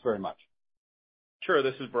too. Thanks very much. Sure.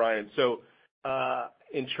 This is Brian. So,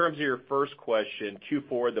 in terms of your first question,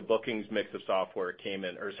 Q4, the bookings mix of software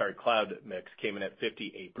cloud mix came in at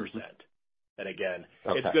 58%. And again,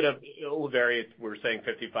 okay. It will vary. We're saying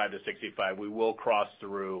 55 to 65. We will cross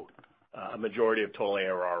through a majority of total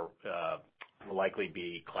ARR will likely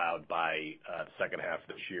be cloud by the second half of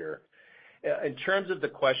this year. In terms of the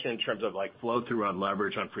question, in terms of like flow through on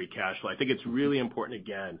leverage on free cash flow, I think it's really important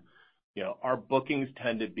again, our bookings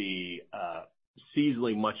tend to be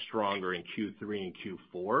seasonally much stronger in Q3 and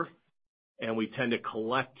Q4, and we tend to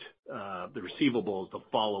collect the receivables the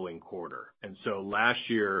following quarter. And so last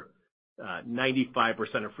year,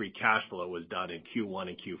 95% of free cash flow was done in Q1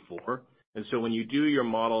 and Q4. And so when you do your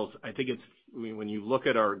models, I think when you look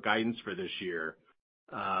at our guidance for this year,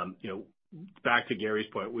 back to Gary's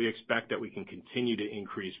point, we expect that we can continue to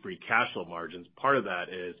increase free cash flow margins. Part of that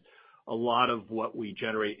is a lot of what we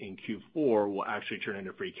generate in Q4 will actually turn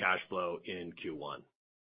into free cash flow in Q1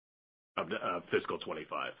 of fiscal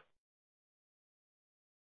 25.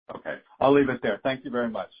 Okay. I'll leave it there. Thank you very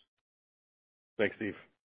much. Thanks, Steve.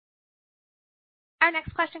 Our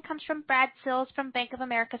next question comes from Brad Sills from Bank of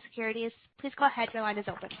America Securities. Please go ahead. Your line is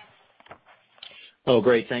open. Oh,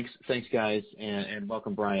 great. Thanks, guys, and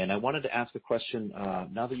welcome, Brian. I wanted to ask a question.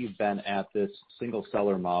 Now that you've been at this single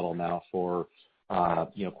seller model now for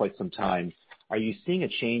quite some time, are you seeing a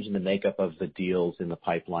change in the makeup of the deals in the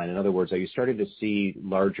pipeline? In other words, are you starting to see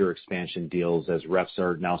larger expansion deals as reps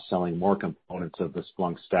are now selling more components of the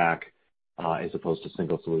Splunk stack as opposed to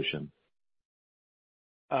single solution?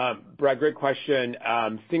 Brad, great question.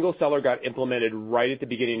 Single seller got implemented right at the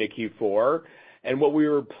beginning of Q4, and what we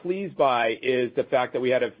were pleased by is the fact that we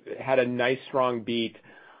had a nice strong beat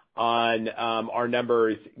on our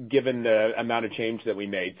numbers given the amount of change that we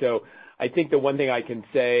made. So I think the one thing I can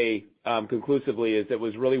say conclusively is it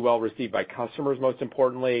was really well received by customers, most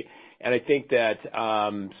importantly, and I think that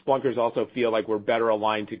Splunkers also feel like we're better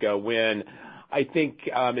aligned to go win. I think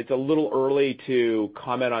it's a little early to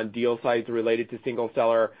comment on deal size related to single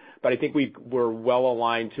seller, but I think we're well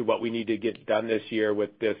aligned to what we need to get done this year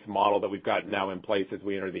with this model that we've got now in place as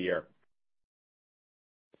we enter the year.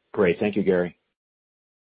 Great. Thank you, Gary.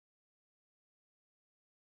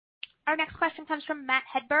 Our next question comes from Matt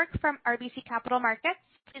Hedberg from RBC Capital Markets.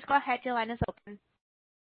 Please go ahead. Your line is open.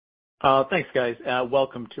 Thanks, guys.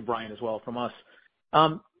 Welcome to Brian as well from us.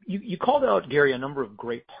 You called out, Gary, a number of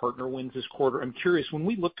great partner wins this quarter. I'm curious, when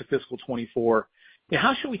we look to fiscal 24,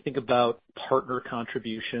 how should we think about partner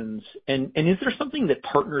contributions? And is there something that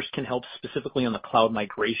partners can help specifically on the cloud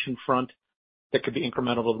migration front that could be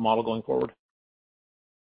incremental to the model going forward?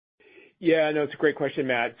 Yeah, no, it's a great question,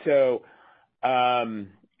 Matt. So,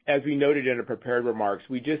 as we noted in our prepared remarks,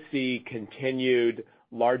 we just see continued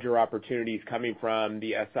larger opportunities coming from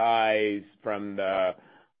the SIs, from the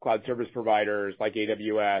cloud service providers like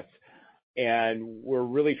AWS, and we're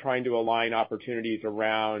really trying to align opportunities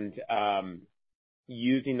around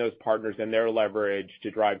using those partners and their leverage to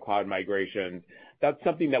drive cloud migration. That's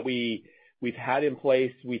something that we've had in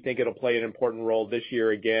place. We think it'll play an important role this year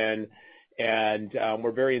again, and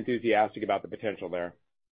we're very enthusiastic about the potential there.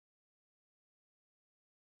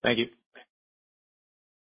 Thank you.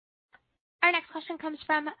 Our next question comes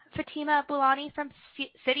from Fatima Boolani from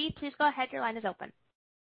Citi. Please go ahead. Your line is open.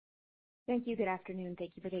 Thank you. Good afternoon.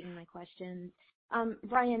 Thank you for taking my questions.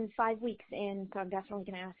 Brian, 5 weeks in, so I'm definitely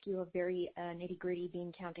going to ask you a very nitty-gritty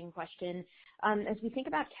bean counting question. As we think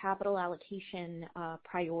about capital allocation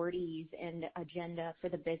priorities and agenda for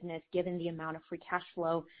the business, given the amount of free cash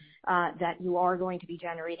flow that you are going to be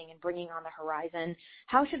generating and bringing on the horizon,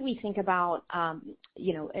 how should we think about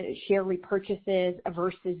share repurchases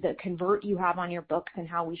versus the convert you have on your books, and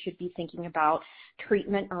how we should be thinking about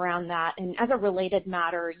treatment around that? And as a related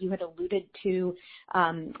matter, you had alluded to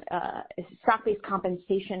stock-based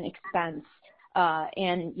compensation expense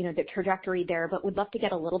and the trajectory there, but would love to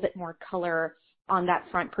get a little bit more color on that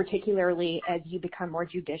front, particularly as you become more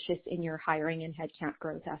judicious in your hiring and headcount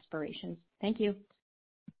growth aspirations. Thank you.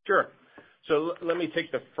 Sure. So let me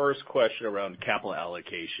take the first question around capital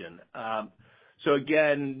allocation. So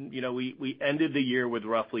again, we ended the year with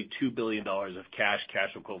roughly $2 billion of cash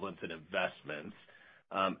equivalents, and investments.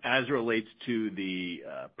 As it relates to the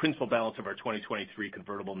principal balance of our 2023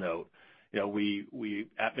 convertible note, we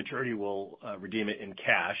at maturity will redeem it in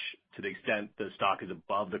cash to the extent the stock is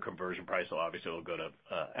above the conversion price, so obviously it'll go to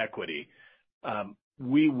equity.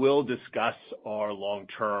 We will discuss our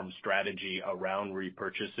long-term strategy around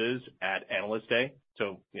repurchases at Analyst Day,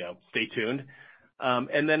 so stay tuned.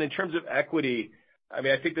 And then in terms of equity, I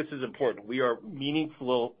think this is important. We are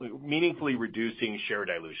meaningfully reducing share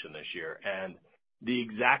dilution this year, and the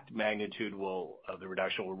exact magnitude of the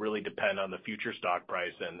reduction will really depend on the future stock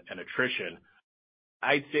price and attrition.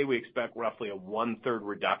 I'd say we expect roughly a 1/3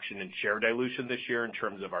 reduction in share dilution this year in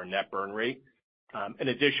terms of our net burn rate. In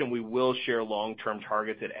addition, we will share long-term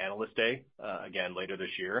targets at Analyst Day, again, later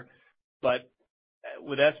this year. But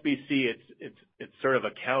with SBC, it's sort of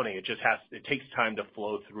accounting. It takes time to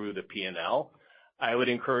flow through the P&L. I would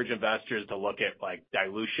encourage investors to look at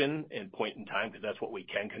dilution in point in time, because that's what we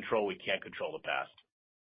can control. We can't control the past.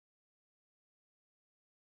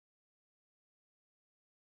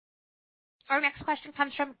 Our next question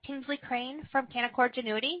comes from Kingsley Crane from Canaccord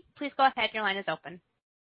Genuity. Please go ahead. Your line is open.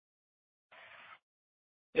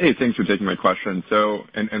 Hey, thanks for taking my question.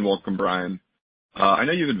 And welcome, Brian. I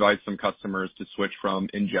know you've advised some customers to switch from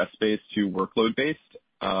ingest-based to workload-based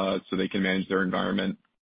so they can manage their environment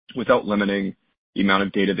without limiting the amount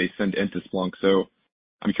of data they send into Splunk. So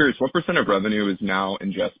I'm curious, what % of revenue is now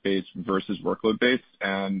ingest-based versus workload-based?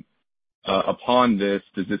 And upon this,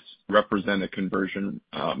 does this represent a conversion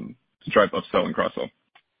to drive upsell and cross-sell?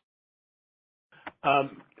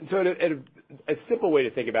 So a simple way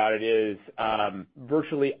to think about it is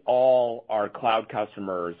virtually all our cloud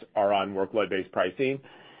customers are on workload-based pricing,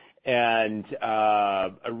 and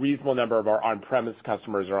a reasonable number of our on-premise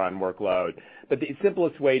customers are on workload. But the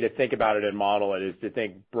simplest way to think about it and model it is to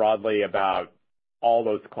think broadly about all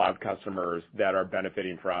those cloud customers that are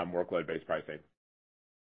benefiting from workload-based pricing.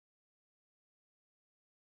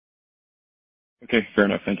 Okay, fair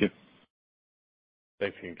enough. Thank you.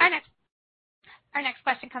 Thanks, Ian. Our next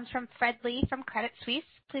question comes from Fred Lee from Credit Suisse.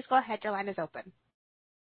 Please go ahead. Your line is open.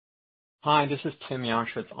 Hi, this is Tim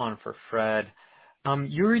Yangshitz on for Fred.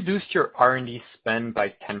 You reduced your R&D spend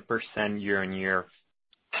by 10% year-on-year.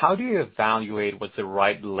 How do you evaluate what's the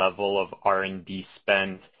right level of R&D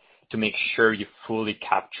spend to make sure you fully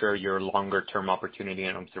capture your longer-term opportunity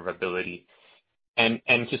and observability? And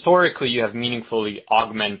historically, you have meaningfully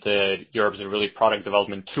augmented your observability product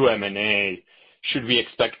development through M&A. Should we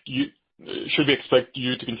expect you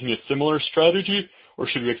to continue a similar strategy, or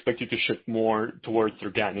should we expect you to shift more towards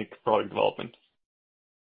organic product development?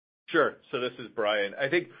 Sure. So this is Brian. I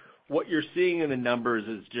think what you're seeing in the numbers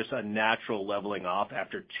is just a natural leveling off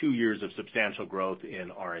after 2 years of substantial growth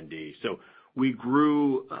in R&D. So we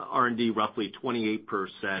grew R&D roughly 28%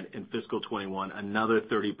 in fiscal 21, another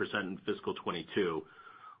 30% in fiscal 22.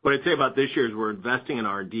 What I'd say about this year is we're investing in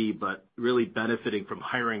R&D, but really benefiting from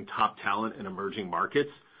hiring top talent in emerging markets.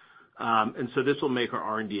 And so this will make our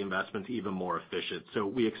R&D investments even more efficient. So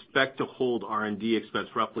we expect to hold R&D expense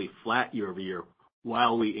roughly flat year over year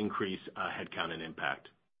while we increase headcount and impact.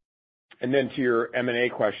 And then to your M&A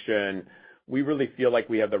question, we really feel like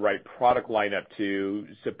we have the right product lineup to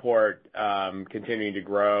support continuing to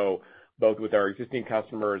grow both with our existing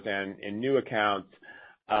customers and in new accounts.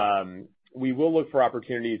 We will look for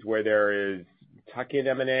opportunities where there is tuck-in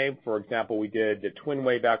M&A. For example, we did the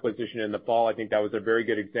TwinWave acquisition in the fall. I think that was a very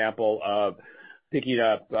good example of picking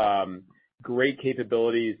up great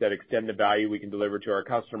capabilities that extend the value we can deliver to our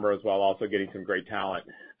customers while also getting some great talent.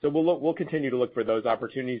 So we'll continue to look for those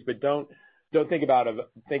opportunities, but don't think about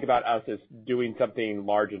us as doing something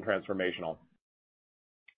large and transformational.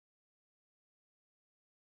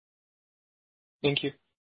 Thank you.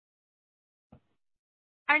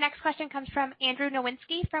 Our next question comes from Andrew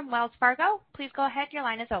Nowinski from Wells Fargo. Please go ahead. Your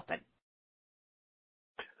line is open.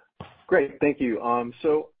 Great. Thank you.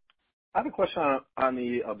 So I have a question on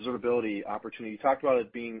the observability opportunity. You talked about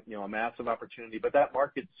it being, a massive opportunity, but that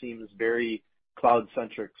market seems very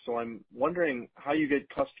cloud-centric. So I'm wondering how you get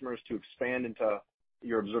customers to expand into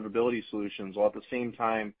your observability solutions while at the same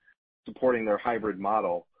time supporting their hybrid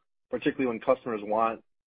model, particularly when customers want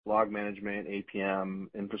log management, APM,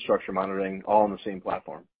 infrastructure monitoring, all on the same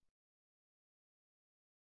platform.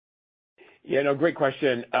 Yeah, no, great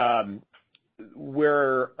question.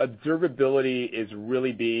 Where observability is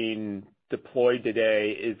really being deployed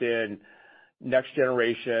today is in next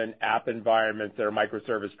generation app environments that are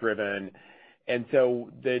microservice driven. And so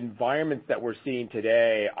the environments that we're seeing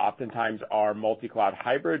today oftentimes are multi-cloud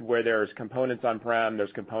hybrid, where there's components on-prem,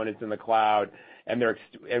 there's components in the cloud, and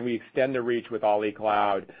we extend the reach with Ali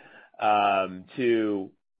Cloud to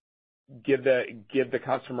give the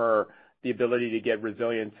customer the ability to get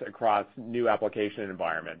resilience across new application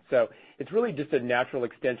environments. So it's really just a natural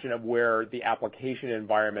extension of where the application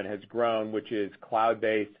environment has grown, which is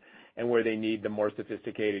cloud-based, and where they need the more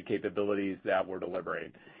sophisticated capabilities that we're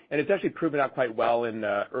delivering. And it's actually proven out quite well in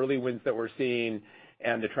the early wins that we're seeing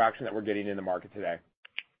and the traction that we're getting in the market today.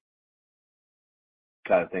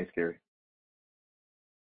 Got it. Thanks, Gary.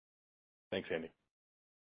 Thanks, Andy.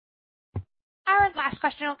 Our last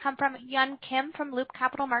question will come from Yun Kim from Loop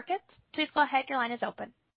Capital Markets. Please go ahead. Your line is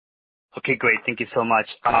open. Okay, great. Thank you so much.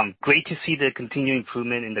 Great to see the continued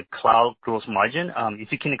improvement in the cloud gross margin.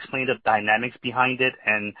 If you can explain the dynamics behind it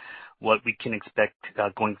and what we can expect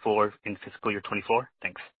going forward in fiscal year 24.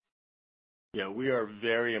 Thanks. Yeah, we are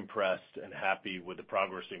very impressed and happy with the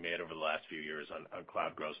progress we made over the last few years on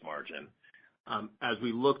cloud gross margin. As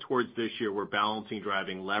we look towards this year, we're balancing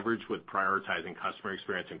driving leverage with prioritizing customer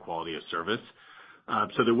experience and quality of service.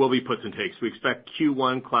 So there will be puts and takes. We expect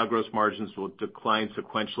Q1 cloud gross margins will decline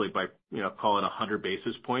sequentially by, call it 100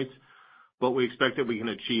 basis points. But we expect that we can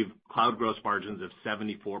achieve cloud gross margins of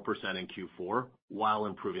 74% in Q4 while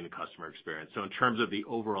improving the customer experience. So in terms of the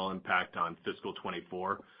overall impact on fiscal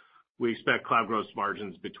 24, we expect cloud gross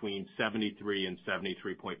margins between 73 and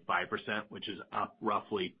 73.5%, which is up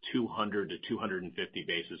roughly 200 to 250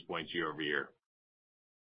 basis points year over year.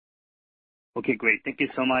 Okay, great. Thank you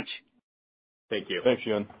so much. Thank you. Thanks,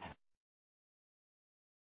 Yun.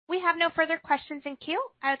 We have no further questions in queue.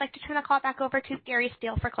 I would like to turn the call back over to Gary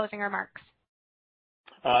Steele for closing remarks.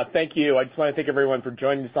 Thank you. I just want to thank everyone for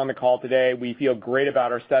joining us on the call today. We feel great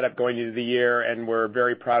about our setup going into the year, and we're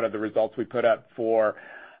very proud of the results we put up for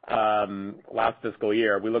last fiscal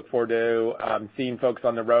year. We look forward to seeing folks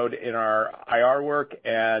on the road in our IR work,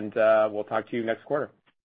 and we'll talk to you next quarter.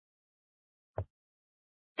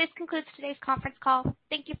 This concludes today's conference call.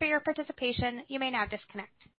 Thank you for your participation. You may now disconnect.